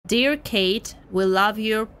Dear Kate, we love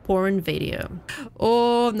your porn video.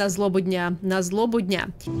 О, на злобу дня, на злобу дня.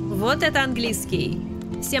 Вот это английский.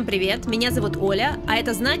 Всем привет, меня зовут Оля, а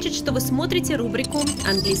это значит, что вы смотрите рубрику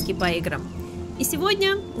 «Английский по играм». И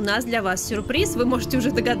сегодня у нас для вас сюрприз, вы можете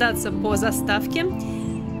уже догадаться по заставке.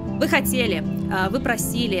 Вы хотели, вы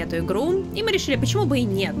просили эту игру, и мы решили, почему бы и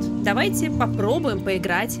нет. Давайте попробуем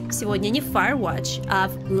поиграть сегодня не в Firewatch, а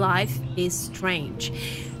в Life is Strange.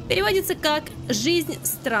 Переводится как «Жизнь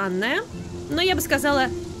странная», но я бы сказала,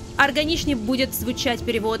 органичнее будет звучать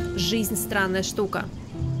перевод «Жизнь странная штука»,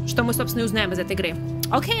 что мы, собственно, и узнаем из этой игры.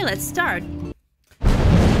 Окей, let's start.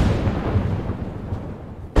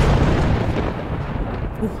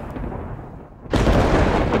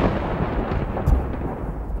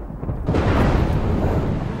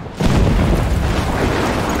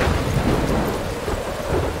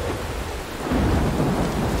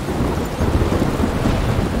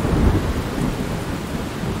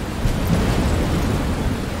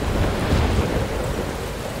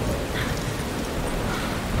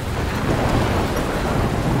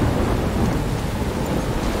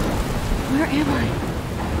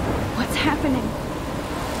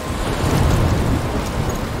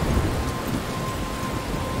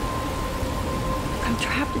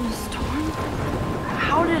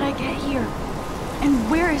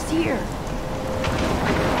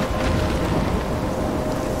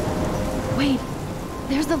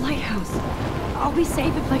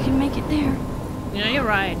 Yeah, you're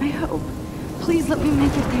right. I hope. Please let me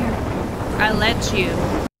make it there. I'll let you.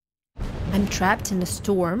 I'm trapped in a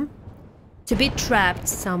storm. To be trapped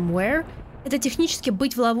somewhere — это технически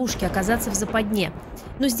быть в ловушке, оказаться в западне.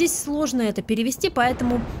 Но здесь сложно это перевести,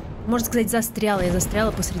 поэтому, можно сказать, застряла. Я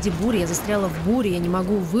застряла посреди бури, я застряла в буре, я не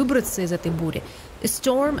могу выбраться из этой бури.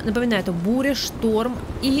 Storm, напоминаю, это буря, шторм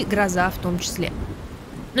и гроза в том числе.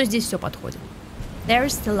 Но здесь все подходит.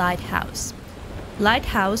 There's the lighthouse.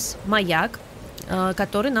 Lighthouse — маяк,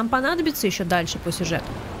 который нам понадобится еще дальше по сюжету.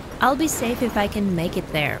 I'll be safe if I can make it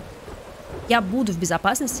there. Я буду в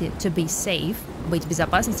безопасности, to be safe, быть в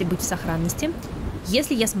безопасности, быть в сохранности,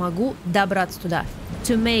 если я смогу добраться туда.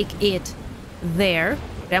 To make it there,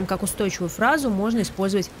 прям как устойчивую фразу, можно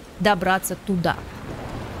использовать добраться туда.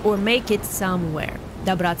 Or make it somewhere,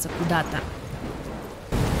 добраться куда-то.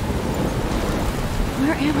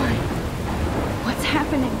 Where am I? What's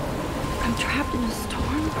happening? I'm trapped in a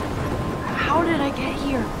storm? How did I get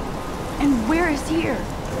here? And where is here?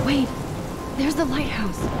 Wait, there's the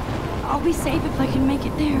lighthouse. I'll be safe if I can make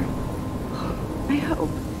it there. I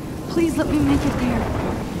hope. Please let me make it there.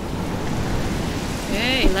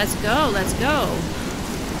 Hey, let's go, let's go.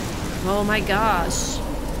 Oh my gosh.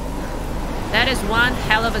 That is one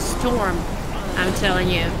hell of a storm, I'm telling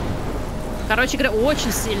you. Короче говоря,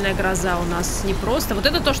 очень сильная гроза у нас. Не просто. Вот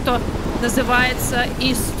это то, что называется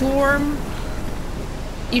и storm,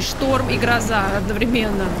 и шторм, и гроза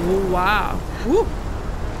одновременно. Вау.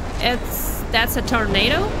 That's a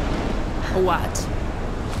tornado? What?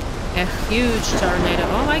 A huge tornado.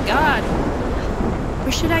 Oh my god.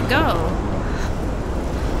 Where should I go?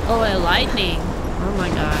 Oh, a lightning. Oh my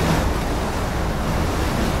god.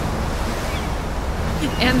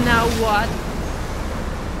 And now what?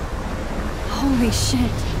 Holy shit.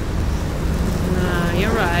 Nah,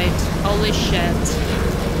 you're right. Holy shit.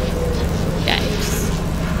 Yikes.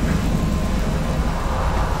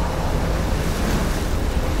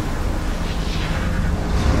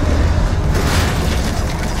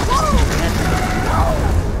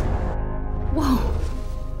 Whoa.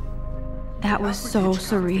 That was so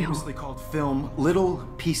surreal. Famously called film Little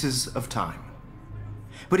Pieces of Time.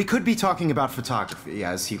 But he could be talking about photography,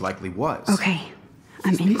 as he likely was. Okay.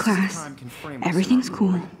 I'm in class. Everything's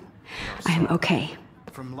cool. I am okay.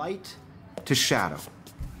 From light to shadow.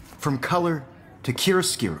 From color to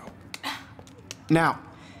chiaroscuro. Now,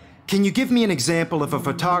 can you give me an example of a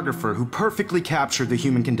photographer who perfectly captured the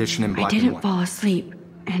human condition in black and white? I didn't fall asleep,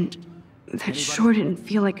 and that sure didn't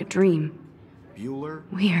feel like a dream. Bueller?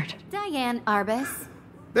 Weird. Diane Arbus.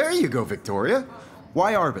 There you go, Victoria.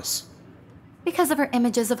 Why Arbus? Because of her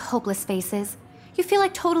images of hopeless faces. You feel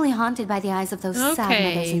like totally haunted by the eyes of those sad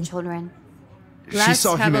mothers and children. She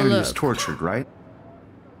saw humanity as tortured, right?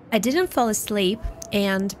 I didn't fall asleep,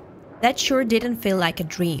 and that sure didn't feel like a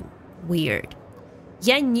dream. Weird.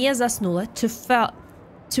 Я не заснула.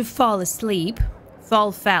 To fall asleep.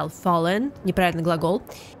 Fall, fell, fallen. Неправильный глагол.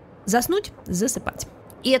 Заснуть, засыпать.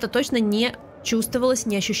 И это точно не чувствовалось,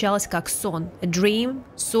 не ощущалось как сон. A dream,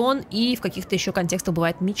 сон, и в каких-то еще контекстах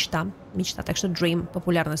бывает мечта. Мечта, так что dream —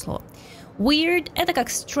 популярное слово. Weird — это как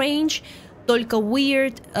strange, только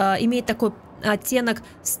weird имеет такой оттенок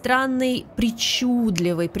странный,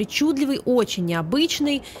 причудливый, очень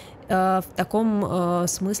необычный, в таком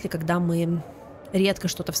смысле, когда мы редко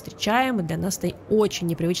что-то встречаем, и для нас это очень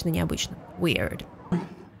непривычно, необычно. Weird.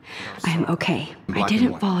 I'm okay. I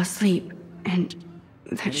didn't fall asleep, and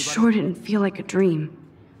that sure didn't feel like a dream.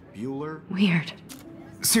 Weird.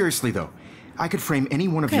 Seriously, though, I could frame any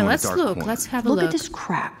one of you in a dark corner. Let's have a look. Look at this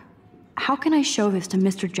crap. How can I show this to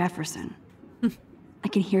Mr. Jefferson? I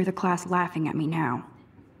can hear the class laughing at me now.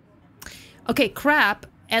 Окей, crap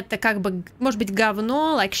 — это как бы, может быть,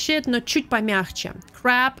 говно, like shit, но чуть помягче.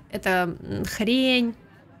 Crap — это хрень,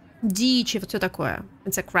 дичь, вот все такое.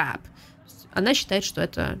 It's a crap. Она считает, что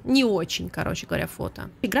это не очень, короче говоря, фото.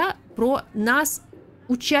 Игра про нас,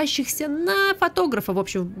 учащихся на фотографа, в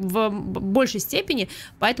общем, в большей степени,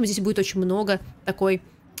 поэтому здесь будет очень много такой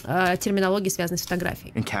терминологии, связанной с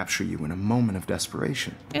фотографией. And capture you in a moment of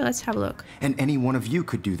desperation. Okay, let's have a look. And any one of you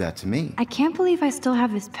could do that to me. I can't believe I still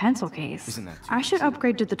have this pencil case. Isn't that I should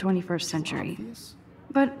upgrade to the 21st century.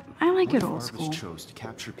 But I like it old school. Chose to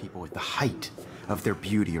capture people at the height of their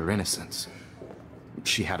beauty or innocence.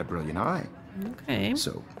 She had a brilliant eye. Okay.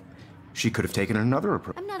 So she could have taken another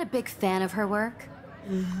approach. I'm not a big fan of her work.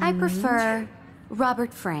 I prefer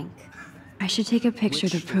Robert Frank. I should take a picture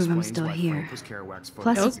to prove I'm still here.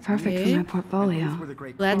 Plus, it's perfect for my portfolio.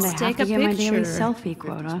 Let's and I take have to a get my daily picture. selfie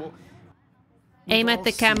quota. Aim at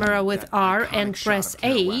the camera with R and press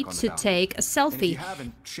A to take a selfie.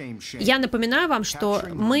 Я напоминаю вам, что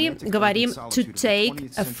мы говорим to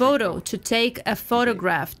take a photo, to take a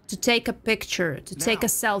photograph, to take a picture, to take a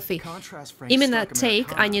selfie. Именно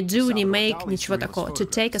take, а не do, не make, ничего такого. To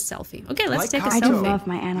take a selfie. Okay, let's take a I do selfie. love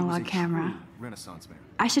my analog camera.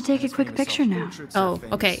 I should take a quick picture now. Oh,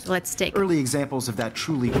 okay, let's take it. Early examples of that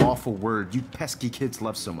truly awful word you pesky kids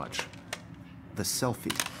love so much. The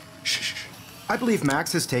selfie. Shh. I believe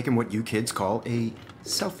Max has taken what you kids call a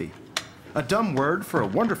selfie. A dumb word for a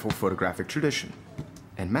wonderful photographic tradition.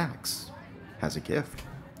 And Max has a gift.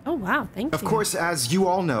 Oh, wow, thank you. Of course, as you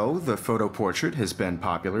all know, the photo portrait has been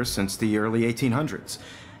popular since the early 1800s.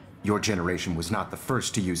 Your generation was not the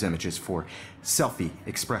first to use images for selfie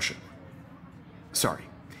expression. Sorry,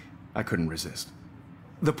 I couldn't resist.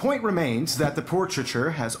 The point remains that the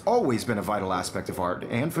portraiture has always been a vital aspect of art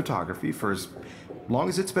and photography for as long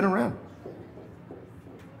as it's been around.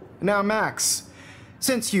 Now, Max,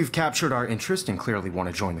 since you've captured our interest and clearly want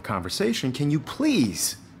to join the conversation, can you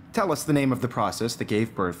please tell us the name of the process that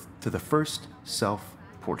gave birth to the first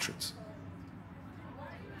self-portraits?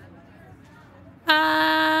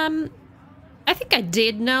 I think I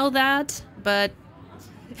did know that, but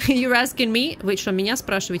you're asking me. Вы что, меня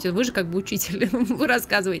спрашиваете? Вы же как бы учитель, вы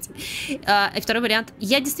рассказываете. И второй вариант.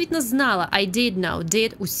 Я действительно знала. I did know.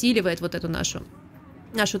 Did усиливает вот эту наше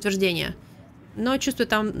утверждение. Но чувствую,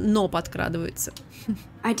 там но подкрадывается.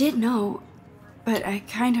 I did know, but I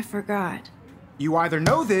kind of forgot. You either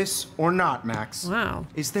know this or not, Max. Wow.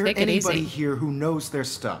 Is there anybody here who knows their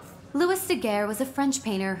stuff? Louis Daguerre was a French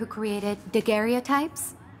painter who created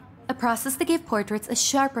daguerreotypes, a process that gave portraits a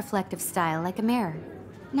sharp reflective style like a mirror.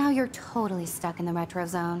 Now you're totally stuck in the retro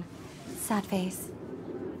zone. Sad face.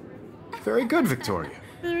 Very good, Victoria.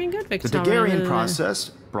 Very good, Victoria. The Daguerrean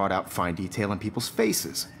process brought out fine detail in people's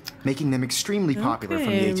faces, making them extremely popular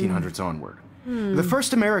from the 1800s onward. The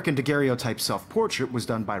first American daguerreotype self-portrait was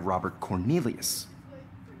done by Robert Cornelius.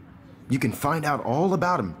 You can find out all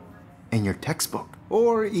about him in your textbook,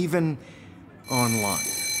 or even online.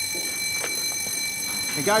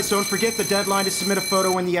 And guys, don't forget the deadline to submit a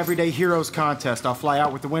photo in the Everyday Heroes contest. I'll fly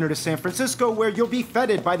out with the winner to San Francisco, where you'll be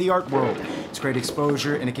feted by the art world. It's great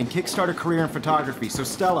exposure, and it can kickstart a career in photography. So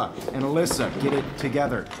Stella and Alyssa, get it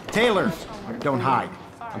together. Taylor, don't hide.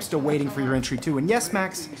 I'm still waiting for your entry too. And yes,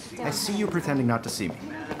 Max, I see you pretending not to see me.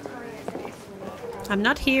 I'm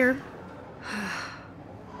not here.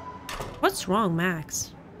 What's wrong,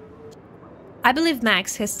 Max? I believe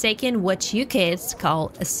Max has taken what you kids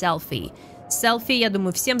call a selfie. Селфи, я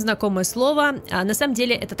думаю, всем знакомое слово. На самом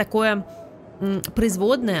деле это такое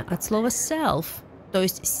производное от слова self, то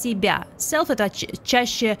есть себя. Self — это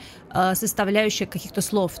чаще составляющая каких-то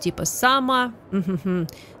слов, типа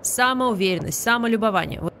самоуверенность,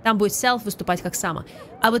 самолюбование. Там будет self выступать как само.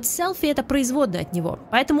 А вот selfie — это производное от него.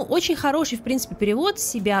 Поэтому очень хороший, в принципе, перевод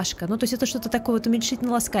себяшка. Ну, то есть это что-то такое вот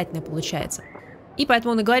уменьшительно-ласкательное получается. И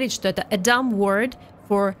поэтому он и говорит, что это a dumb word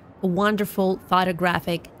for a wonderful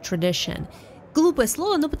photographic tradition. Глупое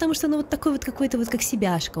слово, но потому что оно вот такое вот какое-то вот как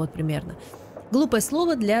себяшка вот примерно. Глупое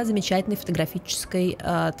слово для замечательной фотографической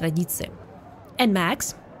традиции. And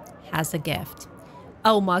Max has a gift.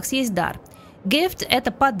 А у Макс есть дар. Gift —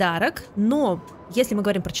 это подарок, но если мы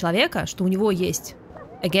говорим про человека, что у него есть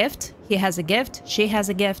a gift, he has a gift, she has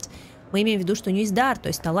a gift. Мы имеем в виду, что у нее есть дар, то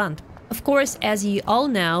есть талант. Of course, as you all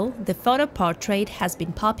know, the photo portrait has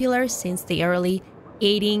been popular since the early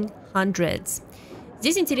 1800s.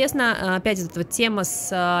 Здесь интересно, опять эта вот тема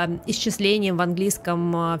с исчислением в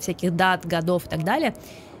английском всяких дат, годов и так далее.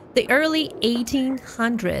 The early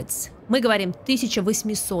 1800s. Мы говорим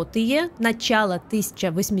 1800-е, начало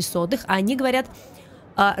 1800-х, а они говорят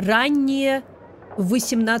ранние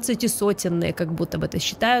 18-сотенные, как будто бы это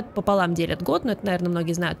считают, пополам делят год, но это, наверное,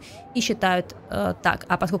 многие знают, и считают так.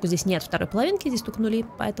 А поскольку здесь нет второй половинки, здесь только нули,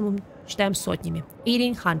 поэтому считаем сотнями.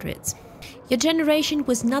 1800s. Your generation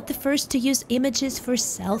was not the first to use images for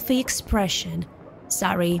self-expression.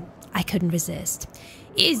 Sorry, I couldn't resist.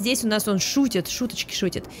 И здесь у нас он шутит, шуточки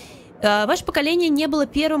шутит. Ваше поколение не было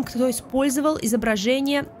первым, кто использовал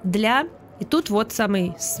изображение для... И тут вот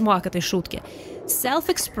самый смак этой шутки.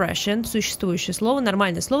 Self-expression, существующее слово,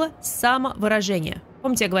 нормальное слово, самовыражение.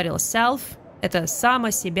 Помните, я говорила, self – это само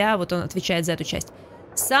себя, вот он отвечает за эту часть.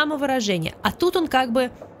 Самовыражение. А тут он как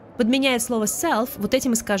бы подменяет слово self вот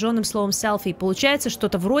этим искаженным словом self, и получается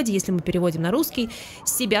что-то вроде, если мы переводим на русский,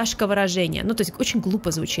 себяшка выражение. Ну, то есть очень глупо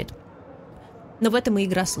звучит. Но в этом и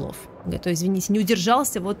игра слов. То есть, извините, не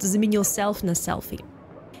удержался, вот заменил self на selfie.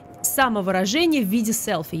 Самовыражение в виде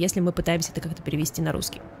селфи, если мы пытаемся это как-то перевести на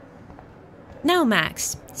русский. Now,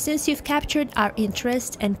 Max, since you've captured our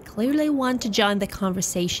interest and clearly want to join the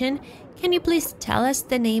conversation, can you please tell us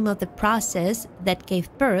the name of the process that gave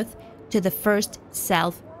birth to the first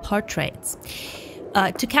self-portraits?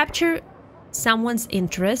 To capture someone's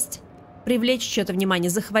interest, привлечь чье-то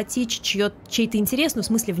внимание, захватить чей-то интерес, ну, в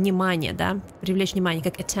смысле внимание, да, привлечь внимание,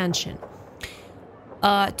 как attention.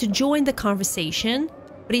 To join the conversation,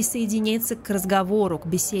 присоединиться к разговору, к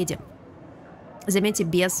беседе. Заметьте,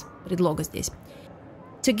 без предлога здесь.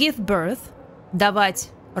 To give birth, давать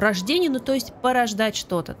рождение, ну, то есть порождать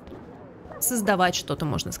что-то. Создавать что-то,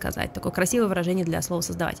 можно сказать. Такое красивое выражение для слова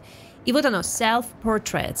 «создавать». И вот оно,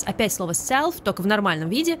 self-portraits. Опять слово self, только в нормальном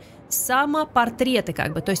виде. Самопортреты,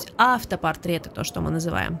 как бы, то есть автопортреты, то, что мы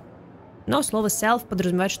называем. Но слово self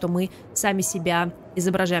подразумевает, что мы сами себя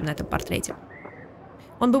изображаем на этом портрете.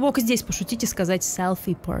 Он бы мог и здесь пошутить и сказать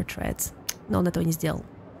selfie portraits, но он этого не сделал.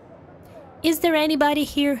 Is there anybody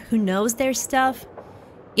here who knows their stuff?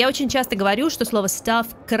 Я очень часто говорю, что слово stuff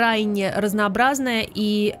крайне разнообразное,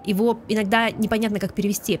 и его иногда непонятно, как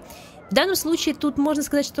перевести. В данном случае тут можно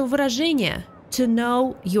сказать, что выражение to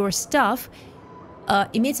know your stuff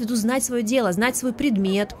имеется в виду знать свое дело, знать свой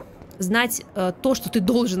предмет, знать то, что ты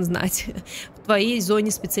должен знать в твоей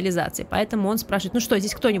зоне специализации. Поэтому он спрашивает, ну что,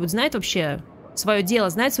 здесь кто-нибудь знает вообще свое дело,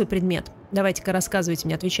 знает свой предмет? Давайте-ка рассказывайте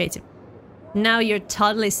мне, отвечайте. Now you're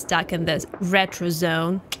totally stuck in this retro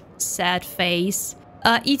zone, sad face.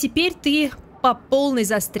 И теперь ты по полной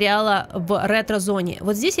застряла в ретро-зоне.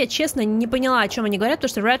 Вот здесь я, честно, не поняла, о чем они говорят, потому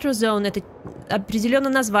что ретро-зон — это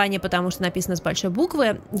определенное название, потому что написано с большой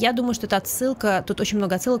буквы. Я думаю, что это отсылка, тут очень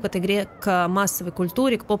много отсылок в этой игре к массовой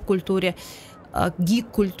культуре, к поп-культуре, к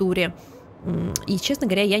гик-культуре. И, честно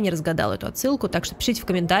говоря, я не разгадала эту отсылку, так что пишите в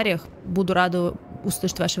комментариях, буду рада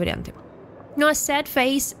услышать ваши варианты. Ну а sad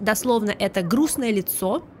face, дословно, это грустное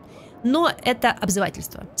лицо, но это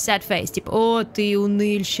обзывательство. Sad face, типа, о, ты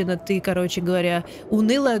уныльщина, ты, короче говоря,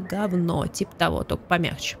 унылое говно, типа того, только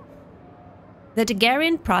помягче. The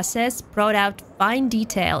Daguerrean process brought out fine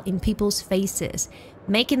detail in people's faces,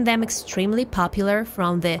 making them extremely popular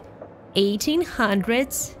from the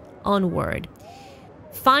 1800s onward.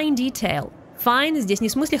 Fine detail. Fine здесь не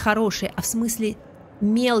в смысле хорошие, а в смысле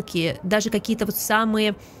мелкие, даже какие-то вот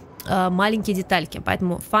самые маленькие детальки.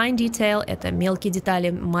 Поэтому fine detail — это мелкие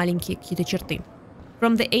детали, маленькие какие-то черты.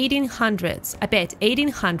 From the 1800s. Опять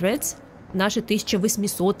 1800s, наши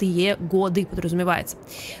 1800-е годы подразумевается.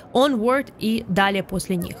 Onward и далее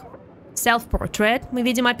после них. Self-portrait мы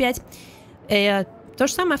видим опять. То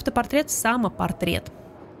же самое автопортрет, самопортрет.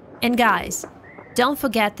 And guys, don't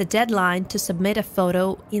forget the deadline to submit a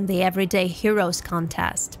photo in the Everyday Heroes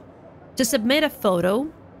contest. To submit a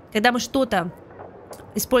photo, когда мы что-то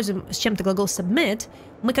используем с чем-то глагол submit,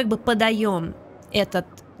 мы как бы подаем этот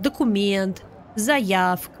документ,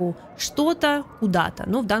 заявку, что-то куда-то.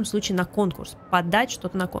 Ну, в данном случае на конкурс. Подать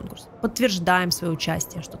что-то на конкурс. Подтверждаем свое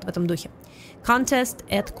участие, что-то в этом духе. Contest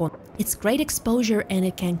at con. It's great exposure and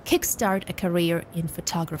it can kickstart a career in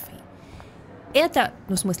photography. Это,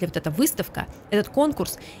 ну, в смысле, вот эта выставка, этот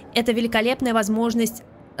конкурс, это великолепная возможность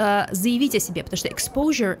заявить о себе, потому что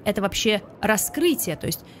exposure — это вообще раскрытие, то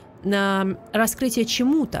есть раскрытие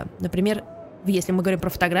чему-то. Например, если мы говорим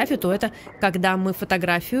про фотографию, то это когда мы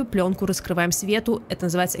фотографию, пленку раскрываем свету, это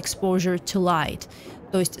называется exposure to light.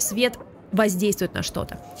 То есть свет воздействует на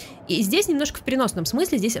что-то. И здесь немножко в переносном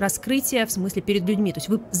смысле, здесь раскрытие в смысле перед людьми, то есть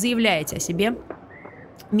вы заявляете о себе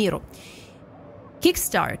миру.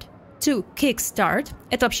 Kickstart. To kickstart –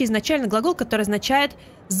 это вообще изначально глагол, который означает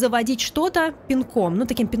заводить что-то пинком, ну,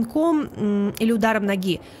 таким пинком или ударом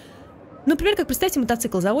ноги. Например, как, представьте,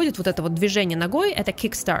 мотоцикл заводит, вот это вот движение ногой – это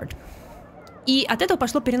kickstart. И от этого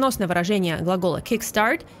пошло переносное выражение глагола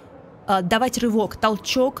kickstart – давать рывок,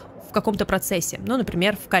 толчок в каком-то процессе, ну,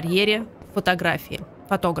 например, в карьере фотографии,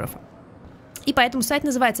 фотографа. И поэтому сайт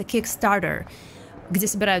называется Kickstarter, где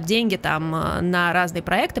собирают деньги там на разные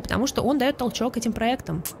проекты, потому что он дает толчок этим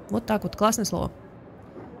проектам. Вот так вот, классное слово.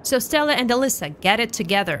 So, Stella and Alyssa, get it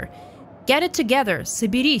together. Get it together,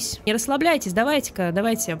 соберись. Не расслабляйтесь,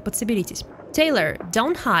 давайте, подсоберитесь. Taylor,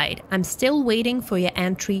 don't hide, I'm still waiting for your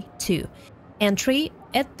entry too. Entry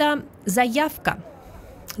 – это заявка.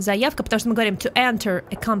 Заявка, потому что мы говорим to enter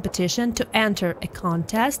a competition, to enter a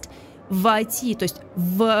contest, войти, то есть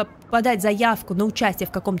подать заявку на участие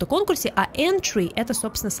в каком-то конкурсе, а entry – это,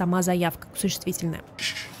 собственно, сама заявка, существительная.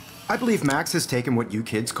 I believe Max has taken what you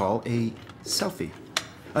kids call a selfie.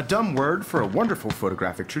 A dumb word for a wonderful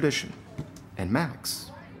photographic tradition. And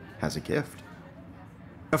Max has a gift.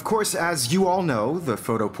 Of course, as you all know, the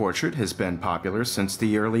photo portrait has been popular since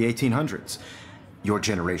the early 1800s. Your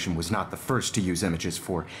generation was not the first to use images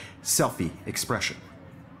for selfie expression.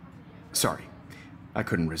 Sorry, I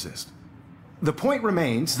couldn't resist. The point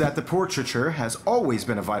remains that the portraiture has always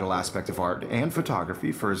been a vital aspect of art and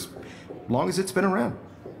photography for as long as it's been around.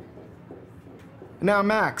 Now,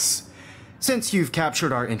 Max, since you've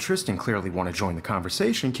captured our interest and clearly want to join the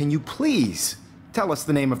conversation, can you please tell us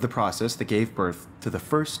the name of the process that gave birth to the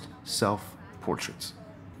first self-portraits?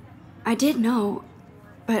 I did know,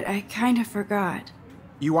 but I kind of forgot.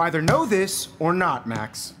 You either know this or not,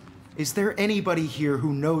 Max. Is there anybody here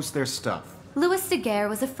who knows their stuff? Louis Daguerre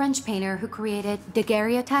was a French painter who created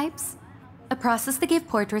daguerreotypes, a process that gave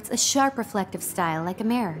portraits a sharp reflective style like a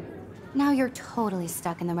mirror. Now you're totally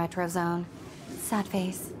stuck in the retro zone. Sad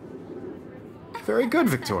face. Very good,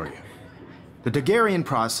 Victoria. The Daguerrean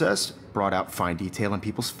process brought out fine detail in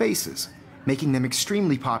people's faces, making them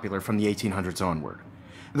extremely popular from the 1800s onward.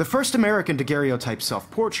 The first American daguerreotype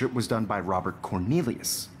self-portrait was done by Robert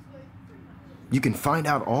Cornelius. You can find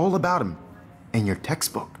out all about him in your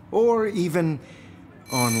textbook, or even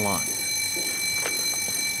online.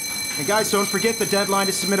 And guys, don't forget the deadline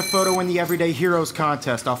to submit a photo in the Everyday Heroes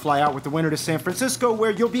contest. I'll fly out with the winner to San Francisco,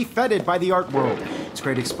 where you'll be feted by the art world. It's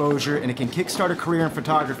great exposure, and it can kickstart a career in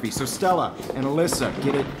photography. So Stella and Alyssa,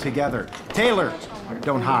 get it together. Taylor,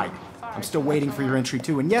 don't hide. I'm still waiting for your entry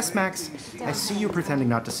too. And yes, Max, I see you pretending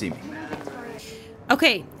not to see me.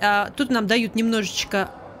 Окей, тут нам дают немножечко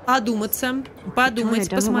одуматься, подумать,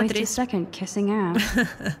 посмотреть.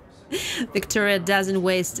 Victoria doesn't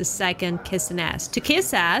waste a second kissing ass. To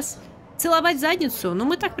kiss ass – целовать задницу. Ну,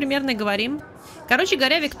 мы так примерно и говорим. Короче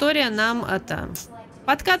говоря, Виктория нам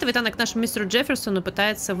подкатывает она к нашему мистеру Джефферсону,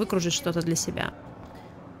 пытается выкружить что-то для себя.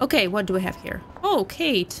 Okay, what do we have here? Oh,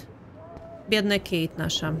 Kate. Бедная Кейт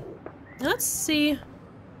наша. Let's see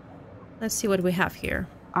what we have here.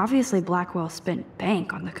 Obviously, Blackwell spent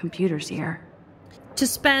bank on the computers here. To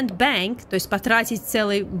spend bank, то есть потратить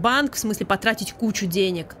целый банк, в смысле потратить кучу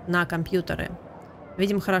денег на компьютеры.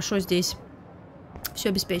 Видимо, хорошо здесь все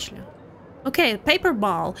обеспечили. Окей, paper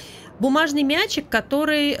ball. Бумажный мячик,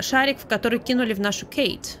 шарик, в который кинули в нашу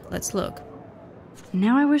Кейт. Let's look.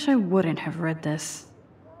 Now I wish I wouldn't have read this.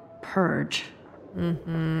 Purge.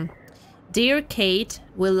 Dear Kate,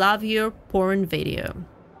 we love your porn video.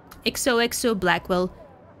 XOXO Blackwell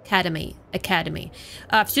Academy.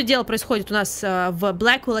 Все дело происходит у нас в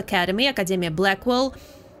Blackwell Academy, Академия Blackwell.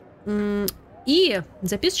 И в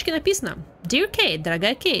записочке написано: Dear Kate,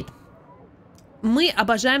 дорогая Кейт, мы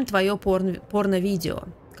обожаем твое порно-видео.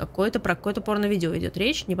 Про какое-то порно-видео идет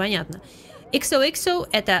речь, непонятно. XOXO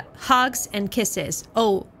это hugs and kisses.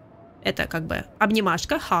 O это как бы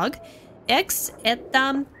обнимашка, hug. X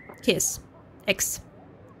это kiss. X.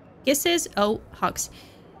 Kisses, O, hugs.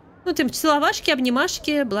 Ну, там целовашки,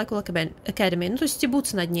 обнимашки, Blackwell Academy. Ну, то есть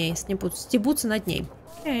стебутся над ней.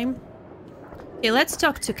 Okay. Okay, let's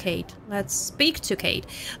talk to Kate. Let's speak to Kate.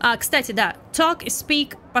 Кстати, да, talk и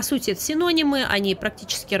speak, по сути, это синонимы. Они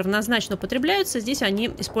практически равнозначно употребляются. Здесь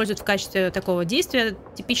они используют в качестве такого действия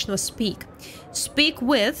типичного speak. Speak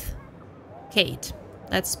with Kate.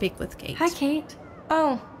 Let's speak with Kate. Hi, Kate.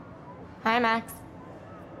 Oh, hi, Max.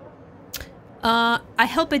 I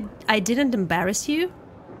hope I didn't embarrass you.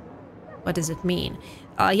 What does it mean?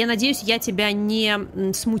 Я надеюсь, я тебя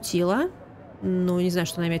не смутила. Ну, не знаю,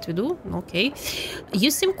 что она имеет в виду. Окей.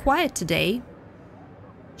 You seem quiet today.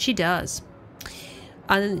 She does.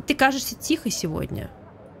 Ты кажешься тихой сегодня.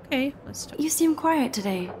 Okay, let's talk. You seem quiet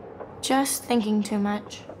today. Just thinking too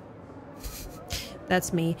much.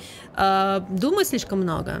 That's me. Думаю слишком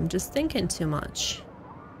много. I'm just thinking too much.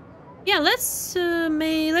 Yeah, let's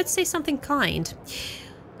say something kind.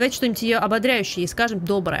 Давайте что-нибудь ее ободряющее и скажем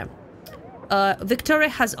доброе. Victoria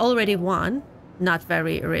has already won. Not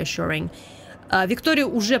very reassuring. Виктория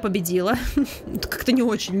уже победила. Как-то не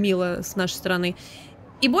очень мило с нашей стороны.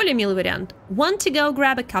 И более милый вариант. Want to go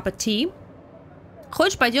grab a cup of tea?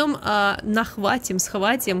 Хочешь, пойдем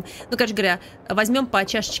схватим, ну, короче говоря, возьмем по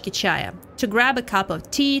чашечке чая. To grab a cup of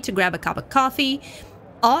tea, to grab a cup of coffee.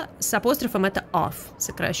 А с апострофом это off,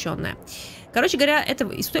 сокращенное. Короче говоря, это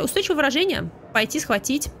устойчивое выражение. Пойти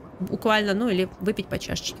схватить буквально, ну, или выпить по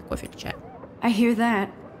чашечке кофе или чая. I hear that.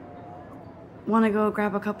 Wanna go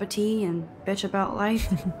grab a cup of tea and bitch about life?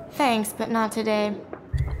 Thanks, but not today.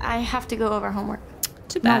 I have to go over homework.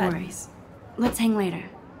 Too bad. No worries. Let's hang later.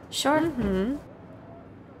 Sure.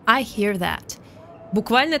 I hear that.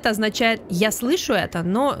 Буквально это означает «я слышу это»,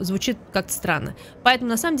 но звучит как-то странно. Поэтому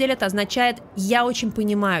на самом деле это означает «я очень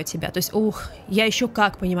понимаю тебя». То есть, я еще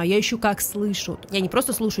как понимаю, я еще как слышу. Я не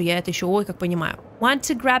просто слушаю, я это еще ой как понимаю. Want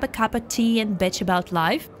to grab a cup of tea and bitch about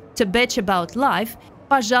life? To bitch about life –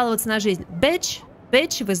 пожаловаться на жизнь.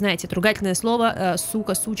 Bitch, вы знаете, это ругательное слово,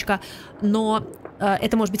 сука, сучка, но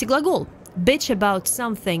это может быть и глагол. Bitch about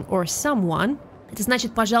something or someone – это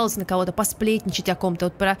значит пожаловаться на кого-то, посплетничать о ком-то,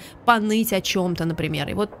 вот поныть о чем-то, например.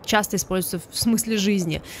 И вот часто используется в смысле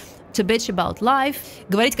жизни. To bitch about life –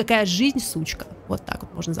 говорить, какая жизнь сучка. Вот так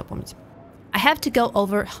вот можно запомнить. I have to go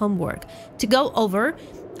over homework. To go over –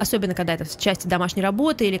 особенно когда это в части домашней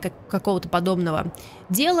работы или какого-то подобного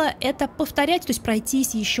дела, это повторять, то есть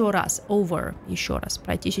пройтись еще раз. Over, еще раз.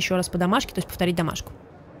 Пройтись еще раз по домашке, то есть повторить домашку.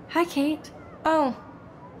 Hi, Kate. Oh.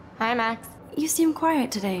 Hi, Max. You seem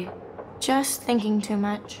quiet today. Just thinking too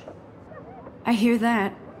much. I hear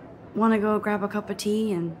that. Wanna go grab a cup of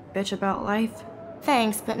tea and bitch about life?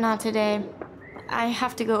 Thanks, but not today. I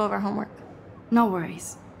have to go over homework. No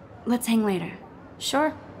worries. Let's hang later.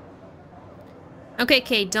 Sure. Okay,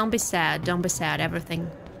 Kate, don't be sad. Don't be sad. Everything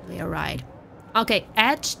will be alright. Okay,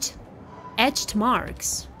 etched. Etched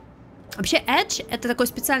marks. Вообще, etch — это такое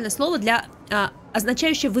специальное слово для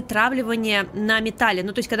означающее вытравливание на металле.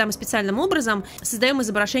 Ну, то есть, когда мы специальным образом создаем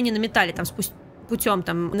изображение на металле, там, путем,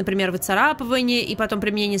 там, например, выцарапывания и потом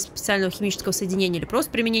применение специального химического соединения или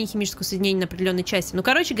просто применение химического соединения на определенной части. Ну,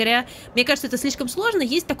 короче говоря, мне кажется, это слишком сложно.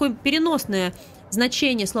 Есть такое переносное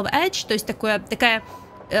значение слова etch, то есть такая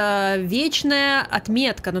вечная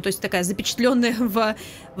отметка, ну то есть такая запечатленная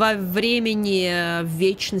во времени, в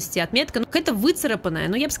вечности отметка, ну какая-то выцарапанная,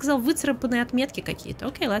 ну я бы сказала выцарапанные отметки какие-то.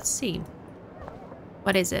 Okay, let's see.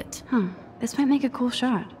 What is it? This might make a cool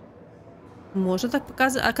shot. Может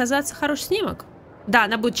оказаться хороший снимок. Да,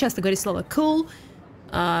 она будет часто говорить слово cool.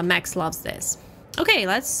 Max loves this. Okay,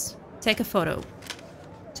 let's take a photo.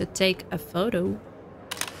 To take a photo.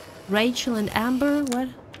 Rachel and Amber, what?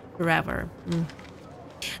 Forever.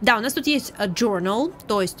 Да, у нас тут есть journal,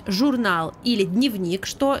 то есть журнал или дневник,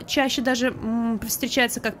 что чаще даже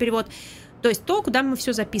встречается как перевод. То есть то, куда мы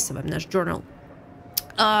все записываем, наш journal.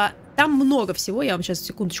 Там много всего, я вам сейчас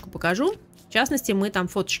секундочку покажу. В частности, мы там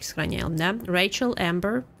фоточки сохраняем, да? Rachel,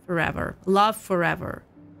 Amber, forever. Love forever.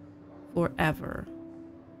 Forever.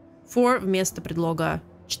 For вместо предлога...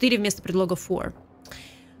 4 вместо предлога for.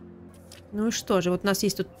 Ну и что же, вот у нас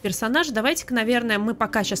есть тут персонажи. Давайте-ка, наверное, мы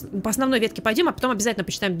пока сейчас по основной ветке пойдем, а потом обязательно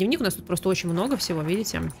почитаем дневник. У нас тут просто очень много всего,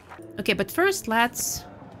 видите? Okay, but first let's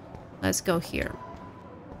go here.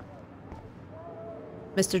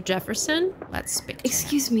 Mr. Jefferson, let's speak to him.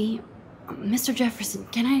 Excuse me, Mr. Jefferson,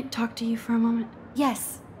 can I talk to you for a moment?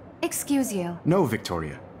 Yes. Excuse you. No,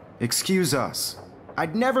 Victoria. Excuse us.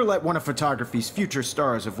 I'd never let one of photography's future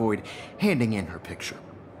stars avoid handing in her picture.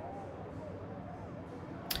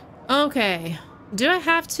 Okay. Do I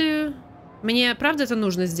have to... Мне правда это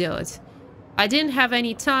нужно сделать? I didn't have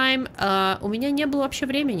any time. У меня не было вообще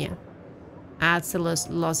времени. That's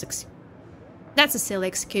a silly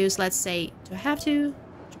excuse. Let's say, do I have to?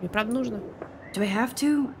 Мне правда нужно? Do I have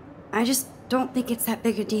to? I just don't think it's that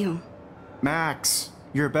big a deal. Max,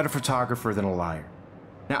 you're a better photographer than a liar.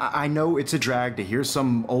 Now, I know it's a drag to hear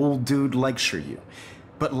some old dude lecture you,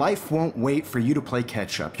 but life won't wait for you to play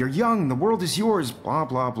catch-up. You're young, the world is yours, blah,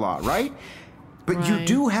 blah, blah, right? But you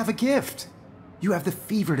do have a gift. You have the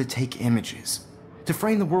fever to take images, to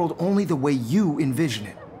frame the world only the way you envision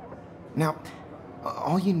it. Now,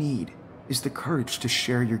 all you need is the courage to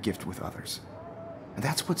share your gift with others. And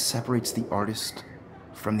that's what separates the artist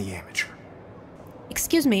from the amateur.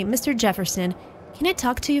 Excuse me, Mr. Jefferson, can I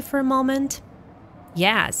talk to you for a moment?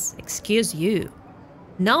 Yes, excuse you.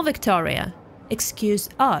 No, Victoria,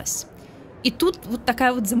 excuse us. И тут вот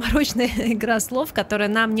такая вот замороченная игра слов, которая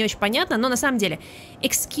нам не очень понятна, но на самом деле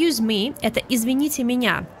excuse me — это извините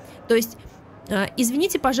меня. То есть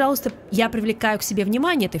извините, пожалуйста, я привлекаю к себе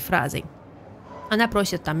внимание этой фразой. Она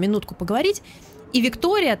просит там минутку поговорить, и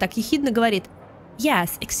Виктория так ехидно говорит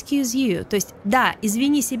yes, excuse you. То есть да,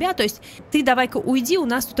 извини себя, то есть ты давай-ка уйди, у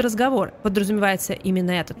нас тут разговор. Подразумевается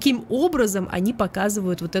именно это. Каким образом они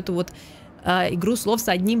показывают вот эту вот игру слов с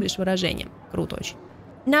одним лишь выражением. Круто очень.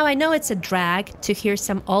 Now I know it's a drag to hear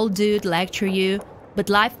some old dude lecture you, but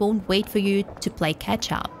life won't wait for you to play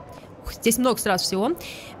catch up. Здесь много сразу всего.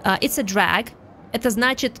 It's a drag. Это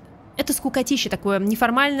значит, это скукотище, такое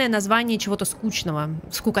неформальное название чего-то скучного.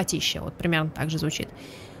 Скукотище, вот примерно так же звучит.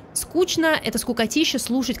 Скучно — это скукотище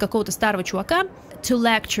слушать какого-то старого чувака. To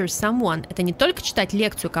lecture someone — это не только читать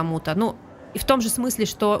лекцию кому-то, ну, и в том же смысле,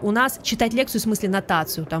 что у нас читать лекцию в смысле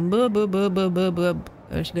нотацию, там ты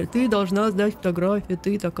должна сдать фотографию,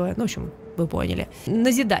 ты такая, ну, в общем, вы поняли.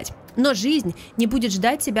 Назидать. Но жизнь не будет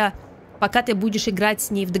ждать тебя, пока ты будешь играть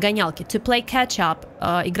с ней в догонялки. To play catch up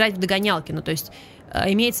 — играть в догонялки, ну, то есть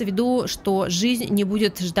имеется в виду, что жизнь не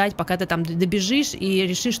будет ждать, пока ты там добежишь и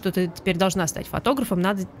решишь, что ты теперь должна стать фотографом,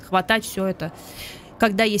 надо хватать все это,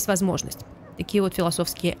 когда есть возможность. Такие вот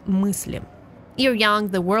философские мысли. You're young,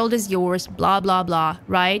 the world is yours, blah-blah-blah,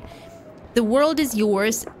 right? The world is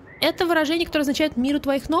yours — это выражение, которое означает «мир у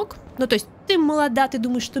твоих ног». Ну, то есть ты молода, ты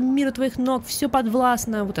думаешь, что мир у твоих ног, все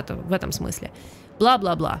подвластно, вот это в этом смысле.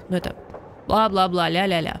 Бла-бла-бла, ну это бла-бла-бла,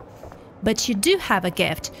 ля-ля-ля. But you do have a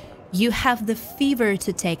gift. You have the fever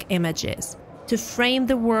to take images, to frame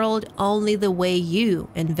the world only the way you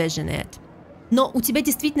envision it. Но у тебя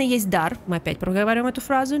действительно есть дар, мы опять проговариваем эту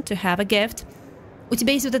фразу, to have a gift. У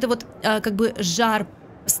тебя есть вот это вот как бы жар,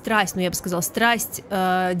 страсть, ну я бы сказала, страсть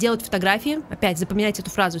делать фотографии. Опять запоминайте эту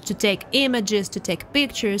фразу. To take images, to take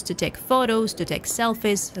pictures, to take photos, to take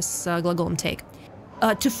selfies с глаголом take.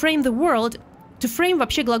 To frame the world. To frame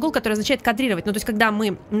вообще глагол, который означает кадрировать. Ну то есть когда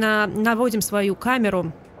мы наводим свою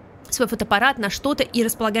камеру, свой фотоаппарат на что-то и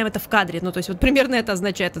располагаем это в кадре. Ну, то есть вот примерно это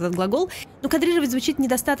означает этот глагол. Но кадрировать звучит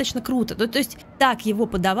недостаточно круто. То есть так его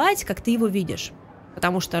подавать, как ты его видишь.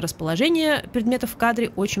 Потому что расположение предметов в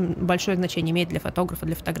кадре очень большое значение имеет для фотографа,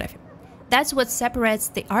 для фотографии. That's what separates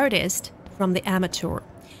the artist from the amateur.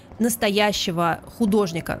 Настоящего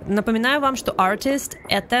художника. Напоминаю вам, что artist —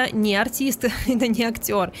 это не артист, это не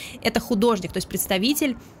актер. Это художник, то есть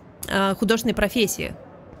представитель художественной профессии.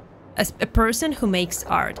 A person who makes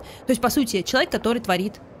art. То есть, по сути, человек, который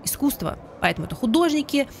творит искусство. Поэтому это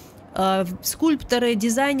художники, скульпторы,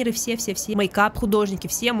 дизайнеры, все, мейкап-художники,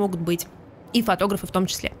 все могут быть. И фотографы в том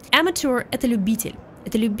числе. Amateur — это любитель.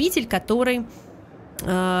 Это любитель, который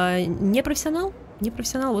не профессионал. Не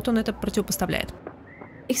профессионал, вот он это противопоставляет.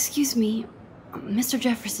 Excuse me, Mr.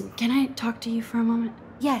 Jefferson, can I talk to you for a moment?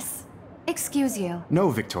 Yes. Excuse you. No,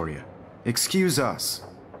 Victoria. Excuse us.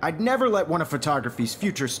 I'd never let one of photography's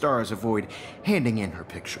future stars avoid handing in her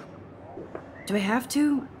picture. Do I have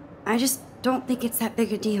to? I just don't think it's that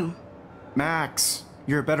big a deal. Max,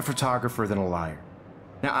 you're a better photographer than a liar.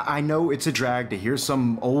 Now, I know it's a drag to hear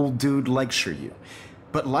some old dude lecture you,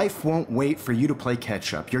 but life won't wait for you to play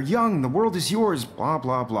catch up. You're young, the world is yours, blah,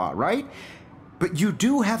 blah, blah, right? But you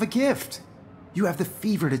do have a gift. You have the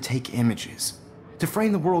fever to take images, to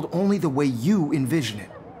frame the world only the way you envision it.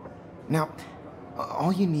 Now,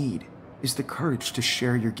 all you need is the courage to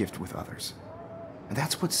share your gift with others. And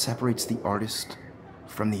that's what separates the artist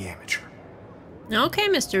from the amateur. Okay,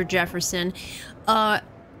 Mr. Jefferson.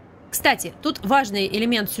 Кстати, тут важный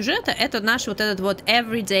элемент сюжета — это наш вот этот вот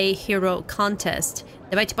Everyday Hero Contest.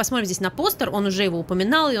 Давайте посмотрим здесь на постер, он уже его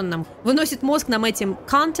упоминал, и он нам выносит мозг нам этим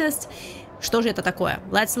contest. Что же это такое?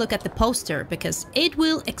 Let's look at the poster, because it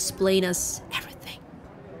will explain us everything.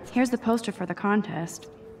 Here's the poster for the contest.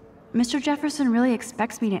 Mr. Jefferson really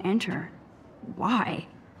expects me to enter. Why?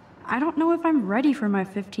 I don't know if I'm ready for my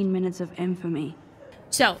 15 minutes of infamy.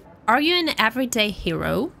 So, are you an everyday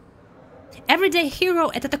hero? Everyday hero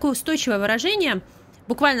 — это такое устойчивое выражение,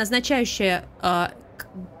 буквально означающее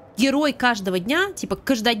герой каждого дня, типа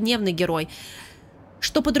каждодневный герой,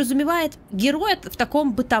 что подразумевает героя в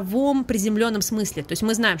таком бытовом приземленном смысле. То есть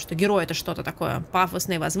мы знаем, что герой — это что-то такое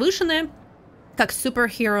пафосное и возвышенное, как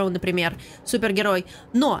superhero, например, супергерой.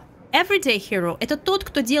 Но everyday hero — это тот,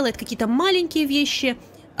 кто делает какие-то маленькие вещи,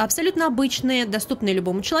 абсолютно обычные, доступные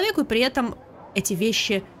любому человеку, и при этом эти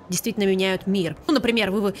вещи действительно меняют мир. Ну,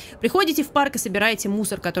 например, вы приходите в парк и собираете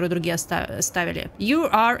мусор, который другие оставили.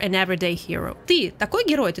 You are an everyday hero. Ты такой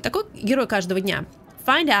герой каждого дня.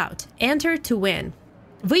 Find out. Enter to win.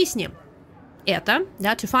 Выясни. это,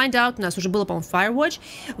 да, to find out, у нас уже было, по-моему, firewatch,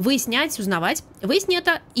 выяснять, узнавать, выясни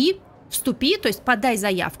это и вступи, то есть подай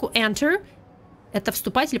заявку, enter, это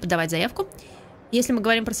вступать или подавать заявку, если мы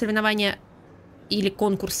говорим про соревнования или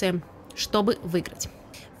конкурсы, чтобы выиграть.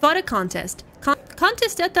 For a contest.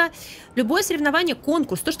 Contest — это любое соревнование,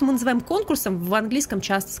 конкурс. То, что мы называем конкурсом, в английском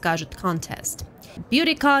часто скажут contest.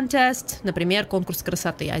 Beauty contest, например, конкурс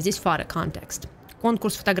красоты, а здесь for a contest.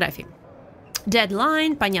 Конкурс фотографий.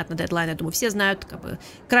 Deadline, понятно, deadline, я думаю, все знают, как бы,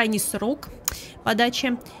 крайний срок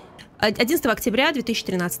подачи. 11 октября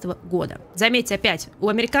 2013 года. Заметьте, опять, у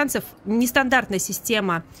американцев нестандартная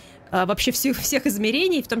система вообще всех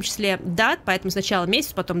измерений, в том числе дат, поэтому сначала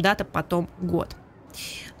месяц, потом дата, потом год.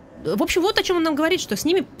 В общем, вот о чем он нам говорит, что с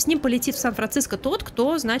ним полетит в Сан-Франциско тот,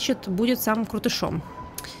 кто, значит, будет самым крутышом.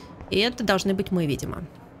 И это должны быть мы, видимо.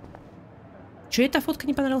 Чего эта фотка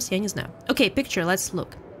не понравилась, я не знаю. Окей, picture, let's look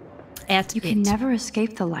at it. You can never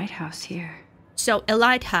escape the lighthouse here. So, a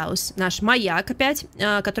lighthouse, наш маяк опять,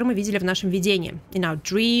 который мы видели в нашем видении. In our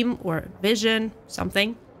dream or vision,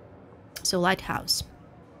 something. So, lighthouse.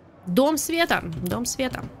 Дом света, дом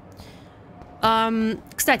света.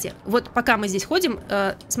 Кстати, вот пока мы здесь ходим,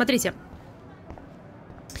 смотрите.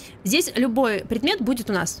 Здесь любой предмет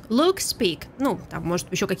будет у нас look, speak. Ну, там,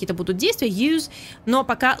 может, еще какие-то будут действия, use, но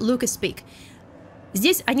пока look и speak.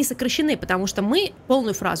 Здесь они сокращены, потому что мы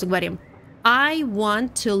полную фразу говорим I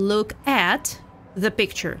want to look at the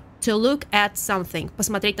picture. To look at something.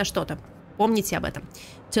 Посмотреть на что-то. Помните об этом.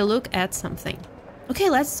 To look at something.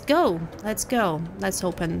 Okay, let's go. Let's go. Let's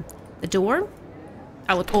open the door.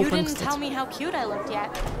 I would open. You didn't tell me how cute I looked yet.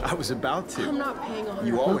 I was about to. I'm not paying on.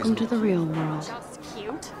 You always Welcome to the real world. Just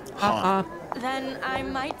cute. Huh. Then I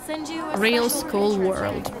might send you a Real special school picture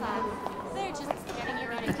world. frame. They're just getting you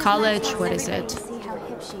ready A to college, what is it? See how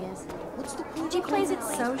hip she is. She plays it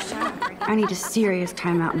so sharp. I need a serious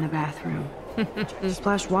timeout in the bathroom.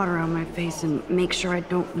 Splash water on my face and make sure I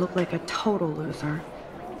don't look like a total loser.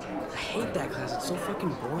 I hate that class. It's so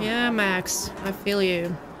fucking boring. Yeah, Max, I feel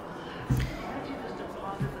you.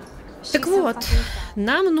 Так вот,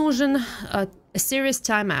 нам нужен a serious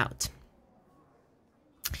timeout.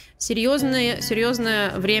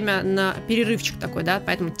 Серьезное время на перерывчик такой, да,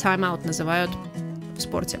 поэтому timeout называют в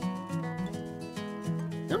спорте.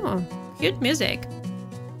 Oh, cute music.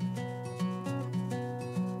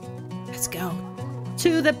 Let's go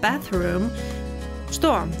to the bathroom.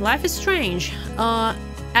 Что? Life is strange.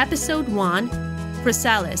 Episode 1.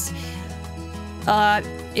 Chrysalis.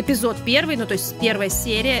 Эпизод 1, ну то есть первая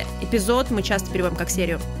серия. Эпизод мы часто переводим как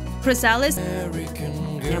серию. Chrysalis.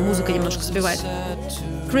 Меня музыка немножко сбивает.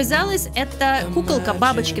 Chrysalis — это куколка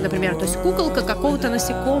бабочки, например. То есть куколка какого-то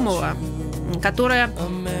насекомого, которая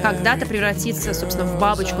когда-то превратится, собственно, в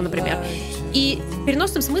бабочку, например. И в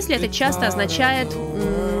переносном смысле это часто означает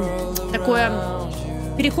такое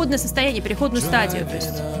переходное состояние, переходную стадию. То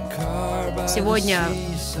есть сегодня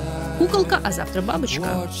куколка, а завтра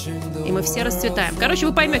бабочка. И мы все расцветаем. Короче,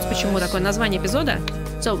 вы поймете, почему такое название эпизода.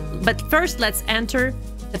 So, but first let's enter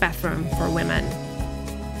the bathroom for women.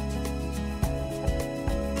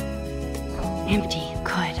 Empty.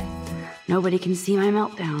 Good. Nobody can see my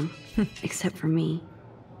meltdown. Except for me.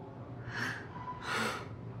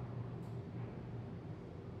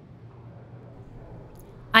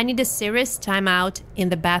 I need a serious timeout in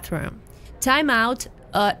the bathroom. Timeout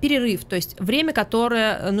перерыв, то есть время,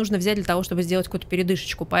 которое нужно взять для того, чтобы сделать какую-то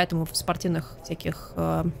передышечку, поэтому в спортивных всяких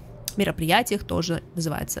мероприятиях тоже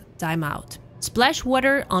называется timeout. Splash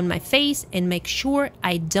water on my face and make sure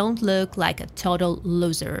I don't look like a total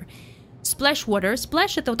loser. Splash water.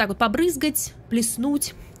 Splash — это вот так вот побрызгать,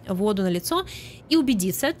 плеснуть воду на лицо и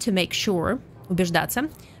убедиться, to make sure, убеждаться,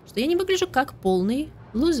 что я не выгляжу как полный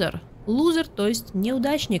loser. Loser, то есть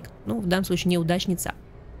неудачник, ну, в данном случае неудачница.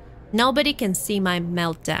 Nobody can see my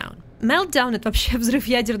meltdown. Meltdown — это вообще взрыв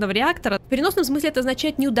ядерного реактора. В переносном смысле это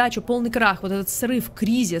означает неудачу, полный крах, вот этот срыв,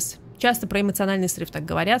 кризис. Часто про эмоциональный срыв так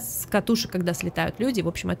говорят, с катушек, когда слетают люди. В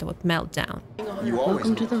общем, это вот meltdown.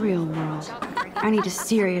 Welcome to the real world. I need a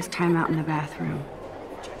serious timeout in the bathroom.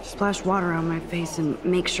 Splash water on my face and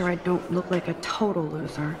make sure I don't look like a total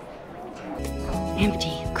loser.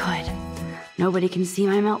 Empty. Good. Nobody can see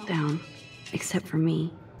my meltdown, except for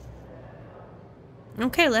me.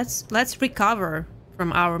 Okay, let's recover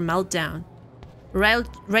from our meltdown.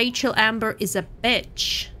 Rachel Amber is a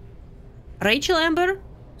bitch. Rachel Amber?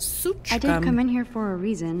 Сучка. I didn't come in here for a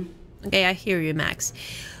reason. Okay, I hear you, Max.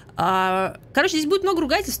 Короче, здесь будет много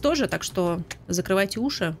ругательств тоже, так что закрывайте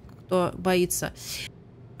уши, кто боится.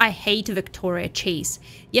 I hate Victoria Chase.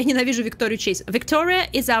 Я ненавижу Викторию Чейз. Victoria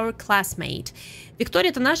is our classmate. Виктория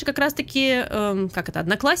 — это наша как раз-таки, как это,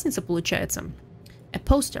 одноклассница, получается. A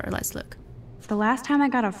poster, let's look. The last time I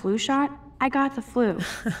got a flu shot, I got the flu.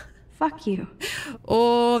 Fuck you.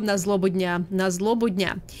 О, на злобу дня, на злобу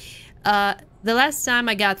дня. The last time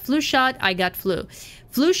I got flu shot, I got flu.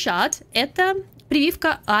 Flu shot – это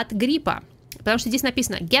прививка от гриппа. Потому что здесь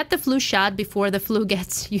написано get the flu shot before the flu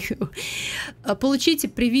gets you. Получите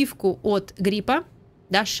прививку от гриппа,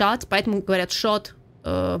 да, shot, поэтому говорят shot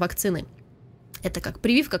вакцины. Это как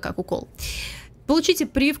прививка, как укол. Получите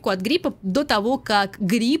прививку от гриппа до того, как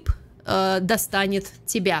грипп достанет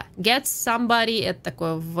тебя. Get somebody – это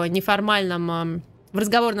такое в неформальном, в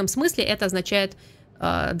разговорном смысле, это означает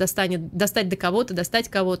достать до кого-то, достать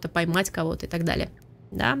кого-то, поймать кого-то и так далее.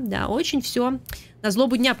 Да, да, очень все на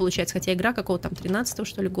злобу дня получается, хотя игра какого-то там 13-го,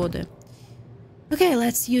 что ли, года. Okay,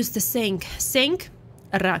 let's use the sink. Sink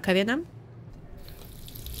 – раковина.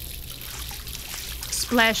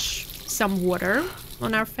 Splash some water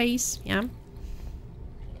on our face, yeah.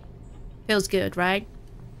 Feels good, right?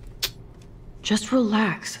 Just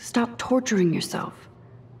relax. Stop torturing yourself.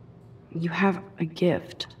 You have a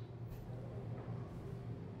gift.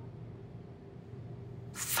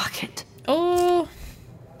 Fuck it. Oh.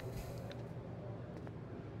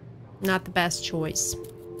 Not the best choice.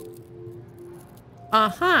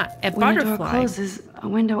 Uh-huh, a When a door butterfly. closes, a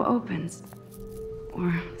window opens.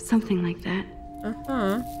 Or something like that.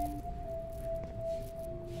 Uh-huh.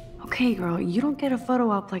 Okay, girl, you don't get a photo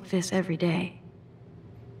op like this every day.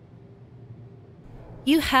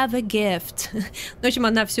 You have a gift. В общем,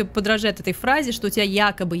 она все подражает этой фразе, что у тебя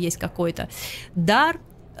якобы есть какой-то дар,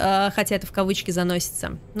 хотя это в кавычки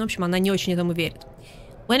заносится. Ну, в общем, она не очень этому верит.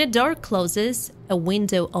 When a door closes, a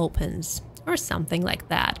window opens. Or something like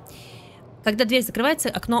that. Когда дверь закрывается,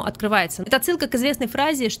 окно открывается. Это отсылка к известной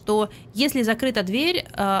фразе, что если закрыта дверь,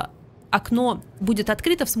 окно будет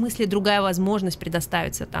открыто, в смысле другая возможность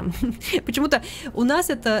предоставится там. Почему-то у нас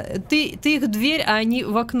это ты их в дверь, а они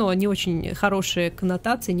в окно. Не очень хорошие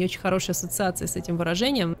коннотации, не очень хорошие ассоциации с этим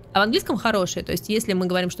выражением. А в английском хорошие. То есть если мы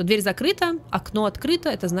говорим, что дверь закрыта, окно открыто,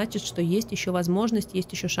 это значит, что есть еще возможность,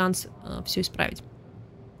 есть еще шанс все исправить.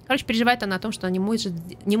 Короче, переживает она о том, что она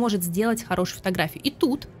не может сделать хорошую фотографию. И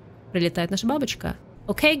тут прилетает наша бабочка.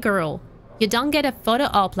 Okay, girl, you don't get a photo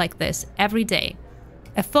op like this every day.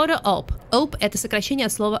 A photo op. Op – это сокращение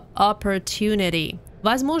от слова opportunity.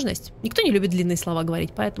 Возможность. Никто не любит длинные слова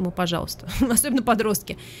говорить, поэтому, пожалуйста, особенно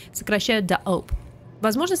подростки, сокращают до op.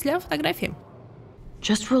 Возможность для фотографии.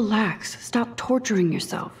 Just relax. Stop torturing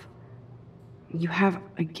yourself. You have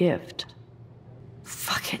a gift.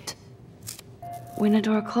 Fuck it. When a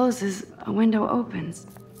door closes, a window opens.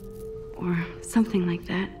 Or something like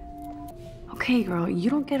that. Okay, girl, you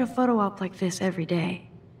don't get a photo op like this every day.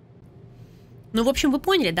 Ну, в общем, вы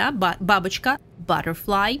поняли, да? Бабочка,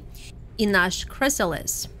 butterfly, и наш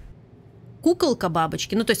chrysalis. Куколка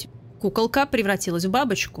бабочки. Ну, то есть, куколка превратилась в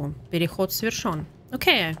бабочку. Переход совершен.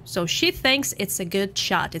 Okay, so she thinks it's a good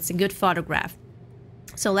shot. It's a good photograph.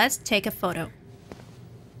 So let's take a photo.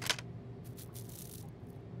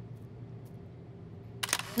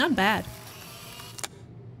 Not bad.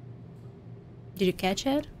 Did you catch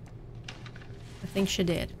it? I think she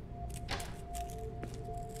did.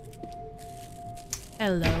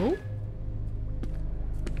 Hello?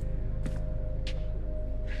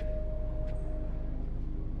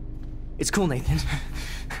 It's cool, Nathan.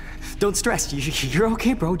 Don't stress. You're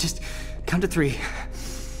okay, bro. Just count to 3.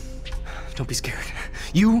 Don't be scared.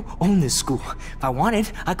 You own this school. If I wanted,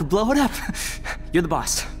 I could blow it up. You're the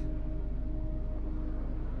boss.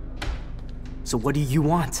 So what do you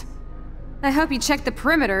want? I hope you checked the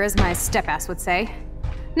perimeter, as my step-ass would say.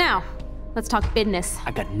 Now, let's talk business.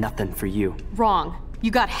 I got nothing for you. Wrong. You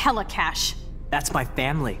got hella cash. That's my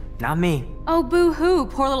family, not me. Oh, boo-hoo,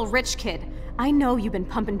 poor little rich kid. I know you've been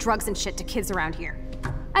pumping drugs and shit to kids around here.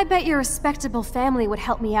 I bet your respectable family would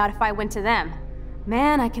help me out if I went to them.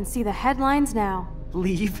 Man, I can see the headlines now.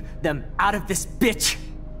 Leave them out of this bitch!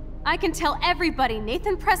 I can tell everybody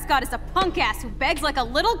Nathan Prescott is a punk-ass who begs like a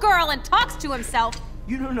little girl and talks to himself.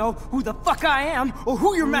 You don't know who the fuck I am or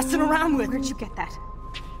who you're messing around with. Where'd you get that?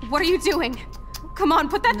 What are you doing? Come on,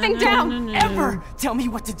 put that thing down! Ever tell me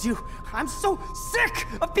what to do. I'm so sick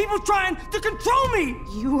of people trying to control me!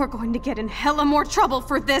 You are going to get in hella more trouble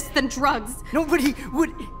for this than drugs. Nobody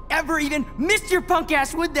would ever even miss your punk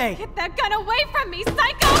ass, would they? Get that gun away from me,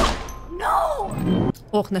 psycho! No!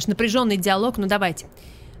 Ох, наш напряженный диалог, ну давайте.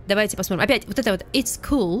 Давайте посмотрим. Опять, вот это вот it's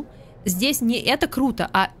cool. Здесь не это круто,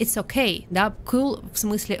 а it's okay, да? Cool в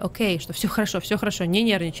смысле окей, что все хорошо, не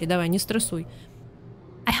нервничай, давай, не стрессуй.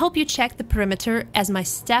 I hope you check the perimeter, as my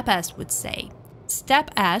step-ass would say.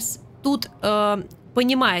 Step-ass, тут,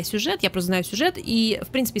 понимая сюжет, я просто знаю сюжет, и, в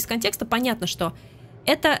принципе, из контекста понятно, что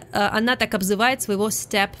Это она так обзывает своего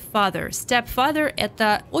stepfather. Stepfather —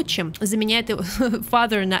 это отчим, заменяет его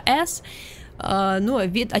father на s, ну,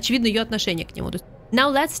 очевидно, ее отношение к нему.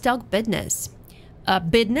 Now let's talk business.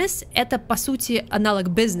 Business — это, по сути, аналог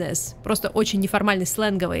business, просто очень неформальный,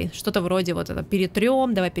 сленговый, что-то вроде вот это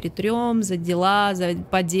перетрем, давай перетрем, за дела,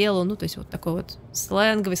 по делу, ну, то есть вот такой вот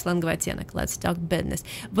сленговый оттенок. Let's talk business.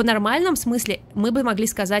 В нормальном смысле мы бы могли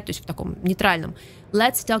сказать, то есть в таком нейтральном,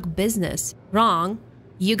 let's talk business. Wrong.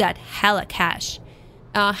 You got hella cash.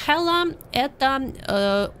 Hella —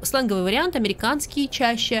 это сленговый вариант, американский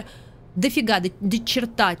чаще, дофига, до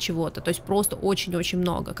черта чего-то, то есть просто очень-очень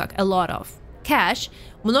много, как a lot of. Cash.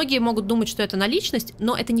 Многие могут думать, что это наличность,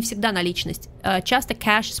 но это не всегда наличность. Часто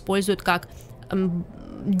cash используют как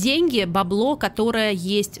деньги, бабло, которое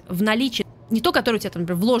есть в наличии. Не то, которое у тебя, там,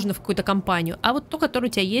 например, вложено в какую-то компанию, а вот то, которое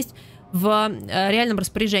у тебя есть в реальном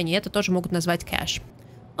распоряжении. Это тоже могут назвать cash.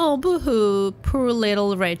 Oh, boo-hoo, poor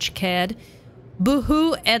little rich kid.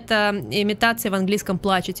 Boo-hoo — это имитация в английском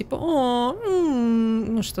плача, типа,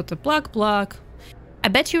 ну что-то, плак-плак.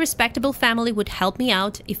 I bet your respectable family would help me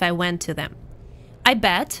out if I went to them. I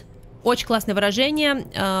bet — очень классное выражение.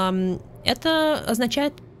 Это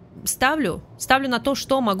означает ставлю на то,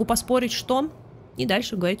 что, могу поспорить, что, и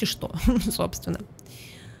дальше говорите, что, собственно.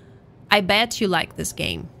 I bet you like this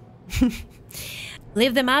game.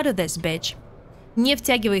 Leave them out of this, bitch. Не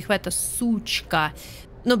втягивай их в это, сучка.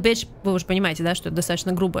 Ну, bitch, вы уже понимаете, да, что это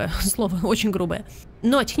достаточно грубое слово, очень грубое.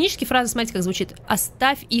 Но технически фраза, смотрите, как звучит.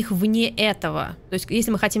 Оставь их вне этого. То есть,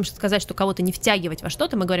 если мы хотим сказать, что кого-то не втягивать во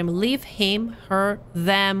что-то, мы говорим leave him, her,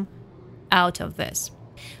 them out of this.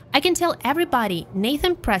 I can tell everybody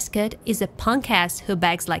Nathan Prescott is a punk ass who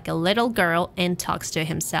begs like a little girl and talks to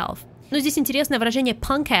himself. Но здесь интересное выражение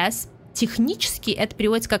punk ass. Технически это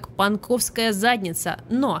переводится как панковская задница,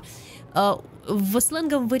 но в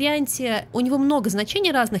сленговом варианте у него много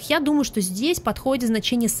значений разных. Я думаю, что здесь подходит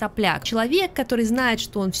значение сопляк. Человек, который знает,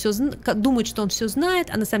 что он все думает, что он все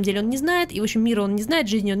знает, а на самом деле он не знает, и в общем мира он не знает,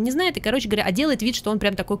 жизни он не знает, и, короче говоря, делает вид, что он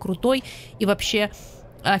прям такой крутой и вообще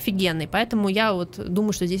офигенный. Поэтому я вот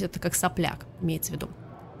думаю, что здесь это как сопляк имеется в виду.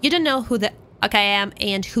 You don't know who the fuck I am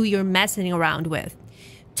and who you're messing around with.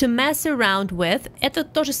 To mess around with — это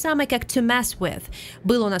то же самое, как to mess with.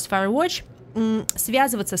 Было у нас Firewatch.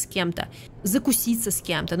 Связываться с кем-то, закуситься с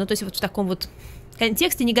кем-то, ну то есть вот в таком вот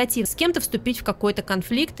контексте негатив, с кем-то вступить в какой-то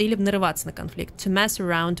конфликт или нарываться на конфликт. To mess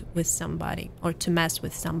around with somebody or to mess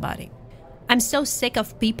with somebody. I'm so sick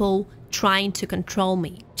of people trying to control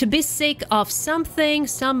me. To be sick of something,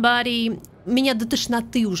 somebody. Меня до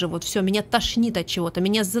тошноты уже, вот все, меня тошнит от чего-то,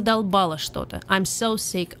 меня задолбало что-то. I'm so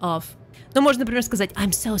sick of. Ну можно, например, сказать I'm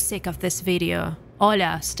so sick of this video.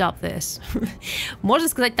 Оля, stop this. Можно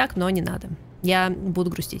сказать так, но не надо. Я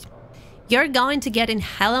буду грустить. You're going to get in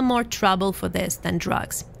hella more trouble for this than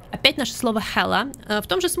drugs. Опять наше слово hella. В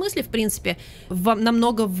том же смысле, в принципе,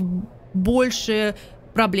 намного больше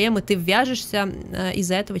проблемы ты ввяжешься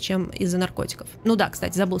из-за этого, чем из-за наркотиков. Ну да,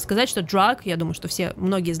 кстати, забыл сказать, что drug, я думаю, что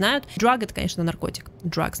многие знают, drug — это, конечно, наркотик.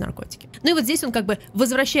 Drugs — наркотики. Ну и вот здесь он как бы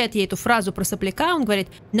возвращает ей эту фразу про сопляка, он говорит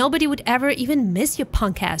Nobody would ever even miss your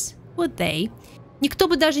punk ass, would they? Никто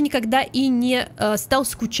бы даже никогда и не стал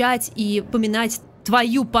скучать и поминать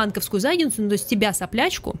твою панковскую задницу, ну, то есть тебя,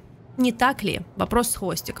 соплячку. Не так ли? Вопрос с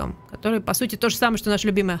хвостиком, который, по сути, то же самое, что наш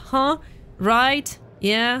любимый right,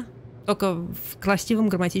 yeah, только в красивом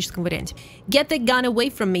грамматическом варианте. Get the gun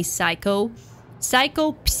away from me, psycho.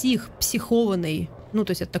 Psycho — псих, психованный. Ну,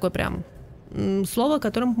 то есть это такое прям слово,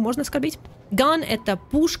 которым можно оскорбить. Gun — это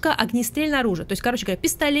пушка, огнестрельное оружие. То есть, короче говоря,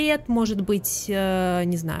 пистолет, может быть,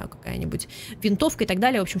 не знаю, какая-нибудь винтовка и так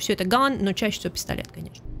далее. В общем, все это gun, но чаще всего пистолет,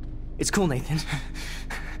 конечно. It's cool, Nathan.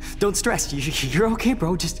 Don't stress. You're okay,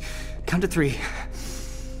 bro. Just count to 3.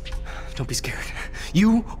 Don't be scared.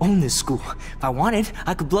 You own this school. If I wanted,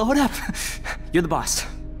 I could blow it up. You're the boss.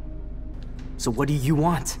 So what do you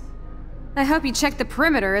want? I hope you check the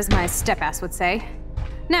perimeter, as my step-ass would say.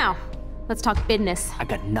 Now, let's talk business. I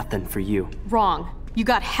got nothing for you. Wrong. You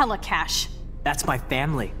got hella cash. That's my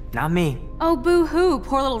family, not me. Oh, boo-hoo,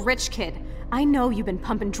 poor little rich kid. I know you've been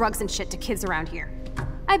pumping drugs and shit to kids around here.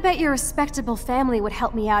 I bet your respectable family would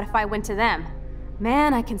help me out if I went to them.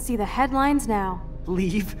 Man, I can see the headlines now.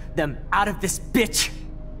 Leave them out of this, bitch!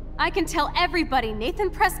 I can tell everybody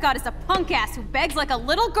Nathan Prescott is a punk ass who begs like a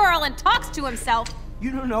little girl and talks to himself.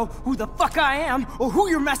 You don't know who the fuck I am or who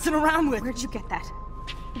you're messing around with. Where'd you get that?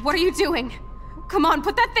 What are you doing? Come on,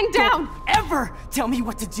 put that thing down! Don't ever tell me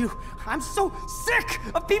what to do! I'm so sick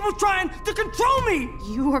of people trying to control me!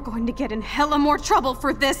 You are going to get in hella more trouble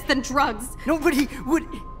for this than drugs. Nobody would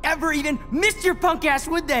ever even miss your punk ass,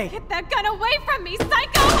 would they? Get that gun away from me,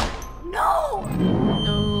 psycho! No!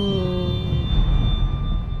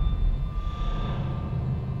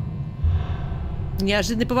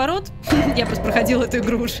 Неожиданный поворот. Я просто проходила эту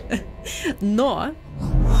игру уже. Но...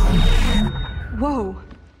 Whoa.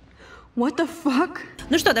 What the fuck?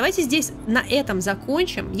 Ну что, давайте здесь на этом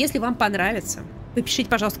закончим. Если вам понравится, вы пишите,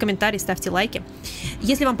 пожалуйста, комментарии, ставьте лайки.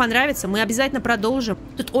 Если вам понравится, мы обязательно продолжим.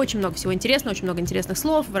 Тут очень много всего интересного, очень много интересных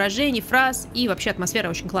слов, выражений, фраз. И вообще атмосфера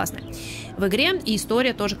очень классная в игре, и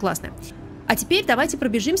история тоже классная. А теперь давайте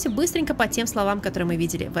пробежимся быстренько по тем словам, которые мы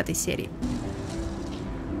видели в этой серии.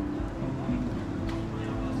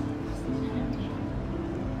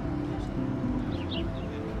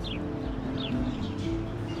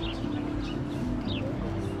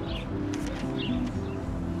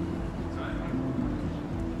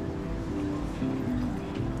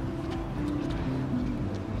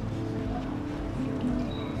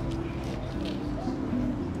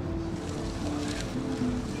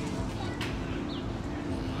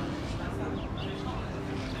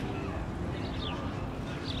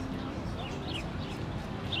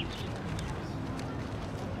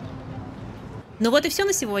 Ну вот и все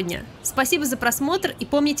на сегодня. Спасибо за просмотр и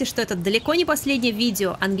помните, что это далеко не последнее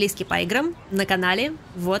видео английский по играм на канале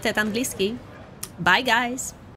Вот это английский. Bye, guys!